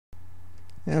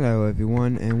Hello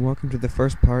everyone, and welcome to the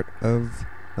first part of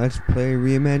Let's Play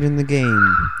Reimagine the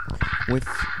Game, with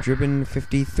Dribbin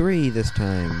 53 this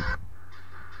time.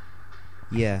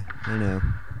 Yeah, I know.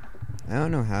 I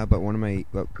don't know how, but my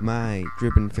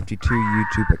Dribbin 52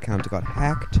 YouTube account got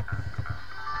hacked,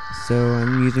 so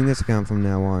I'm using this account from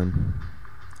now on.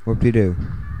 Whoop-de-doo.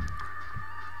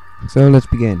 So let's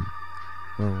begin.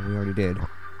 Well, we already did.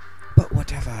 But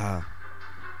whatever.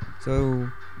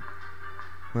 So,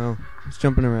 well, it's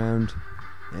jumping around,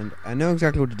 and I know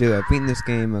exactly what to do. I've beaten this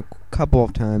game a couple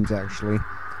of times, actually.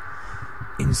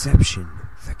 Inception,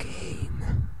 the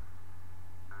game.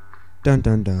 Dun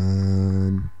dun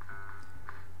dun.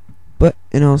 But,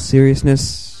 in all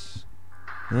seriousness,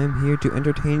 I'm here to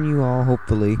entertain you all,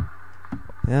 hopefully.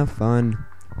 Have fun,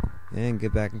 and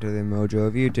get back into the mojo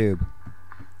of YouTube.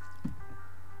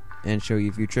 And show you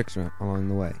a few tricks along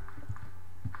the way.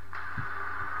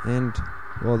 And,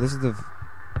 well, this is the...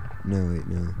 No, wait,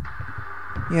 no.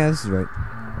 Yeah, this is right.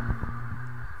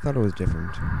 Thought it was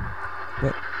different.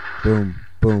 But, boom,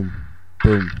 boom,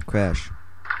 boom, crash,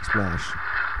 splash.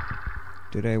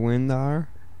 Did I win there?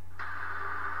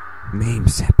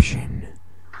 Inception.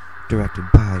 Directed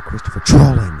by Christopher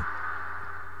Nolan.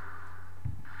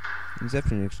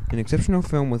 Inception, an exceptional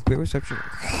film with great reception.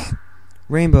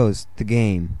 Rainbows, the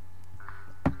game.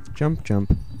 Jump,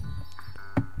 jump.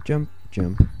 Jump,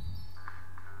 jump.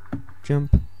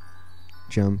 Jump.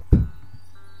 Jump.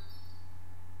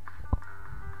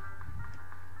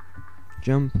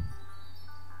 Jump.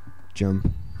 Jump.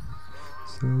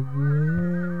 So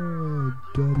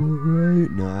double right?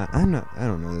 No, I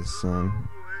don't know this song.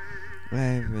 I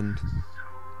haven't.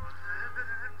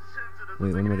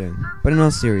 Wait, what am I doing? But in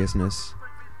all seriousness,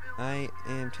 I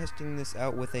am testing this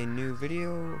out with a new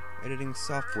video editing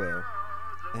software,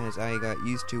 as I got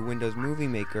used to Windows Movie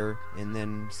Maker and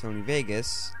then Sony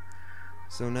Vegas.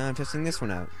 So now I'm testing this one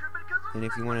out. And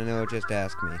if you want to know, just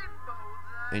ask me.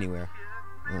 Anywhere.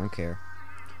 I don't care.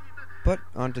 But,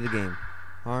 on to the game.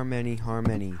 Harmony.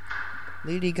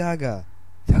 Lady Gaga.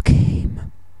 The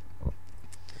game.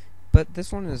 But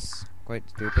this one is quite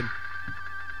stupid.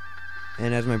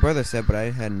 And as my brother said, but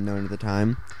I hadn't known at the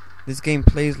time, this game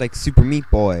plays like Super Meat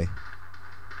Boy.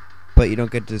 But you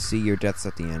don't get to see your deaths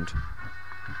at the end.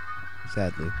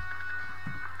 Sadly.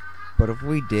 But if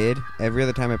we did, every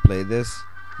other time I played this,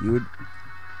 you would...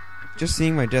 Just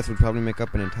seeing my death would probably make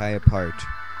up an entire part.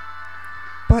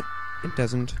 But, it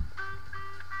doesn't.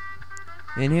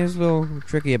 And here's a little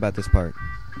tricky about this part.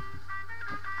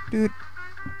 Dude,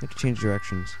 I have to change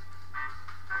directions.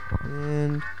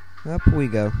 And up we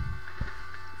go.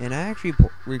 And I actually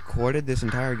recorded this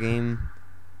entire game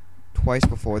twice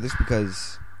before this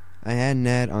because I hadn't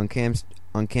had on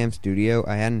Cam Studio,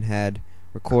 I hadn't had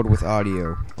record with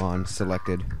audio on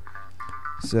selected.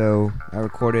 So I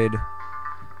recorded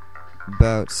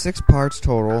about 6 parts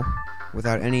total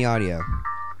without any audio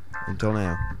until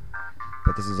now.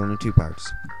 But this is only 2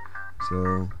 parts.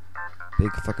 So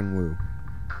big fucking woo.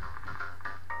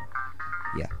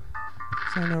 Yeah.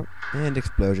 Sign out and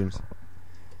explosions.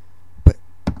 But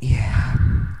yeah.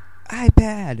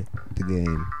 iPad the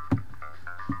game.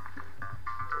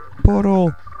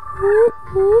 Portal. Whoop,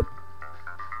 whoop.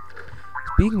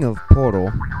 Speaking of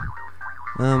Portal,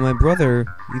 my brother,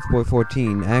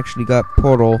 YouthBoy14, actually got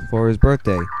Portal for his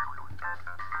birthday.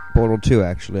 Portal 2,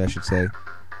 actually, I should say.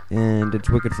 And it's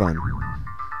wicked fun.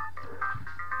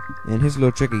 And here's a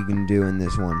little trick you can do in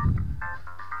this one.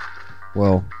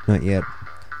 Well, not yet.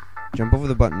 Jump over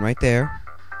the button right there.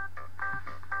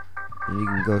 And you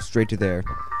can go straight to there.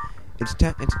 It's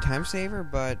a time saver,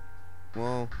 but,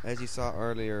 well, as you saw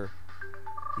earlier,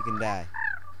 you can die.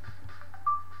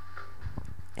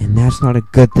 And that's not a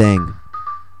good thing.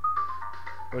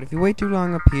 But if you wait too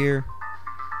long up here,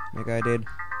 like I did,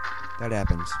 that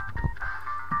happens.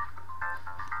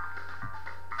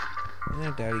 And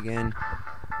I died again.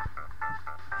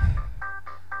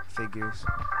 Figures.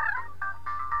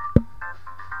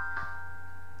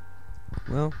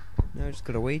 Well, now I just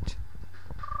gotta wait.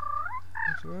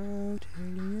 It's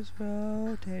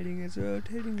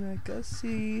rotating like a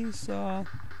seesaw.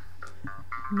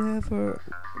 Never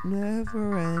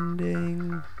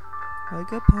ending,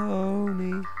 like a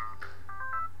pony.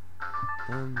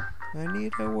 I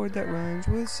need a word that rhymes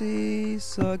with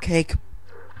seesaw. Cake.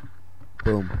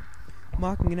 Boom.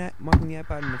 Mocking the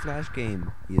app out in the Flash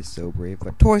game. He is so brave.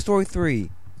 But Toy Story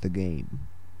 3, the game.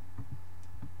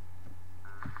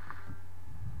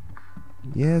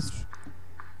 Yes,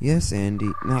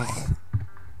 Andy. No.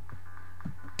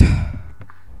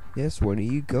 Yes, where do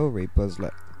you go, Ray Buzz?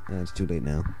 It's too late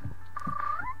now.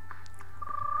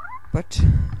 But,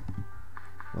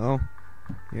 well,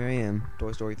 here I am,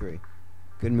 Toy Story 3.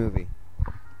 Good movie.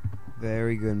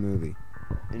 Very good movie.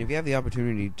 And if you have the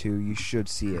opportunity to, you should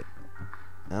see it.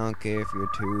 I don't care if you're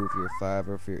 2, if you're 5,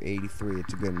 or if you're 83.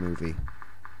 It's a good movie.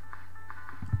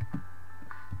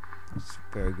 It's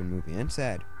a very good movie. And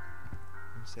sad.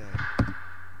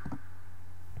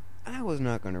 I was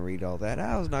not going to read all that.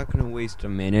 I was not going to waste a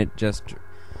minute just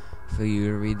for you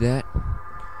to read that.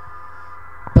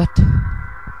 But,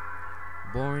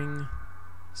 boring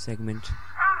segment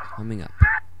coming up.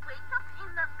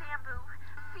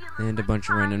 And a bunch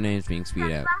of random names being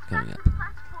spewed out coming up.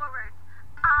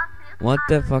 What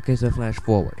the fuck is a flash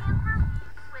forward?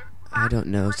 I don't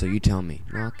know, so you tell me.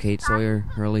 Well, Kate, Sawyer,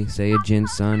 Hurley, Saya, Jin,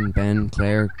 Sun, Ben,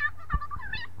 Claire,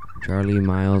 Charlie,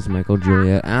 Miles, Michael,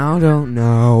 Julia. I don't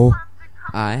know.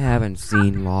 I haven't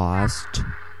seen Lost,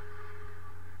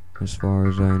 as far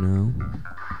as I know.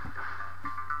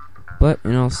 But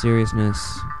in all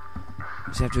seriousness, you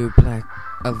just have to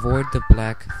avoid the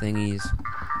black thingies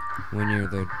when you're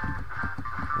the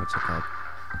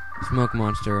smoke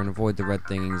monster, and avoid the red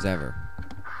thingies ever.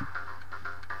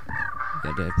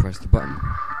 You gotta press the button.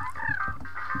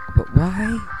 But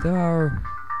why there are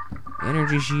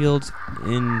energy shields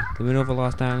in the middle of a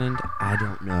lost island, I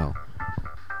don't know.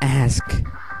 Ask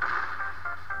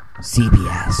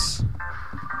CBS.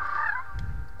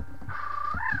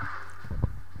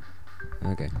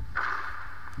 Okay.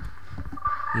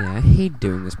 Yeah, I hate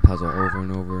doing this puzzle over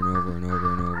and over and over and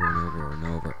over and over and over and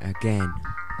over again.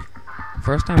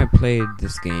 First time I played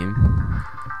this game,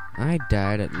 I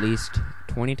died at least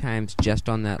 20 times just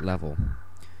on that level.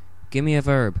 Give me a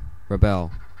verb, rebel.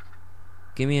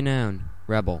 Give me a noun,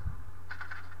 rebel.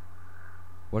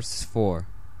 What's this for?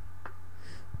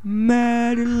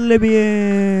 Mad Libyans!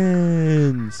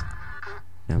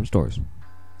 Noun stores.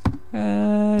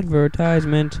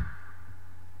 Advertisement.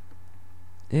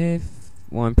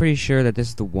 Well, I'm pretty sure that this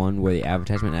is the one where the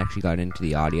advertisement actually got into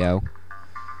the audio.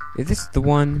 If this is the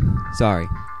one, sorry,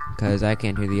 because I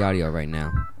can't hear the audio right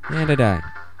now. And I die.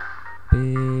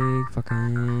 Big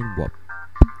fucking whoop.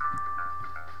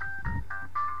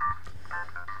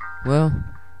 Well,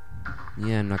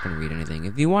 yeah, I'm not going to read anything.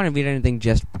 If you want to read anything,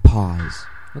 just pause.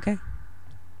 Okay?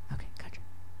 Okay, gotcha.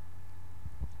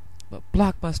 But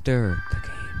Blockbuster, the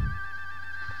game.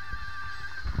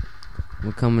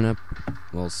 We're coming up,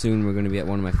 well, soon we're going to be at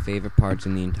one of my favorite parts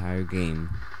in the entire game.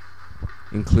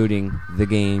 Including the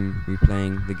game,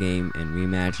 replaying the game, and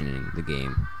reimagining the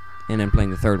game. And I'm playing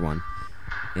the third one.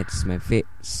 It's my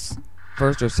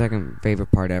first or second favorite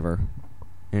part ever.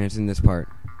 And it's in this part.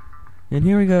 And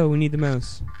here we go, we need the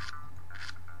mouse.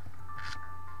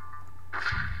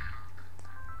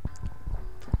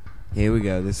 Here we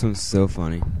go, this one's so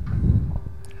funny.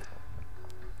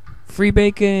 Free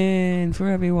bacon for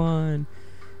everyone!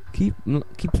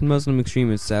 Keeps Muslim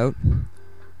extremists out.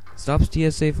 Stops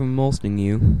TSA from molesting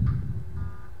you.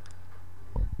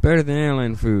 Better than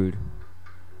airline food.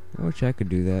 I wish I could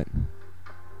do that.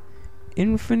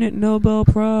 Infinite Nobel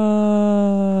Prize.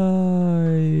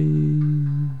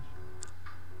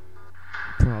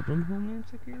 Problem, Homeland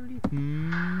Security?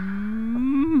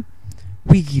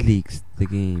 WikiLeaks, the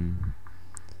game.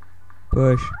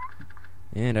 Bush.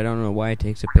 And I don't know why it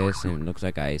takes a piss and it looks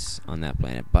like ice on that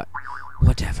planet, but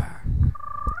whatever.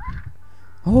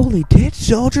 Holy tits,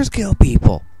 soldiers kill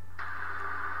people!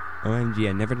 OMG,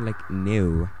 I never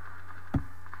knew.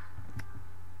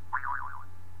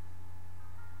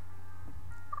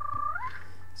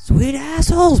 Sweet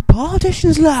assholes,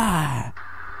 politicians lie!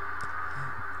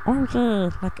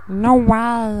 OMG, no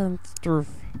why and stuff.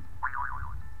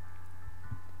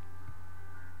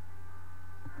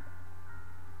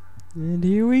 And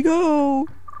here we go!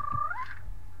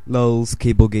 Lulz,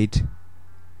 Cablegate.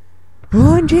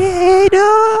 OMG,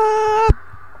 no!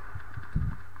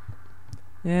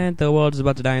 And the world is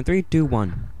about to die in 3, 2,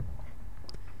 1.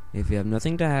 If you have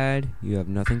nothing to hide, you have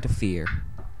nothing to fear.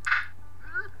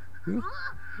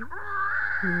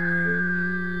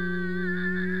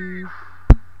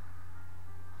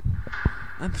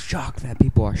 I'm shocked that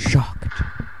people are shocked.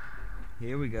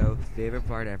 Here we go, favorite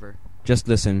part ever. Just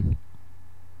listen.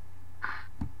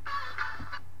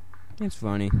 It's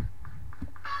funny.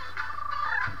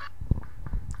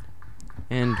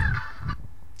 And,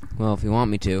 well, if you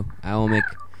want me to, I will make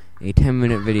a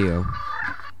 10-minute video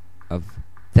of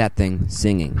that thing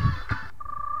singing.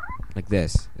 Like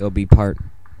this. It'll be part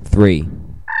 3.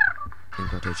 In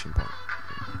quotation point.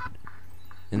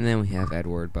 And then we have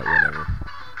Edward, but whatever.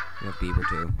 We have Bieber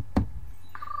too.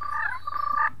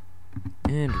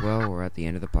 And, well, we're at the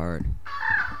end of the part.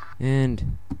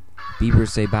 And Bieber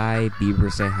say bye, Bieber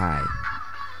say hi.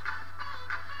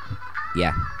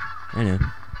 Yeah, I know.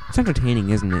 It's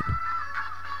entertaining, isn't it?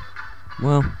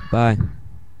 Well, bye.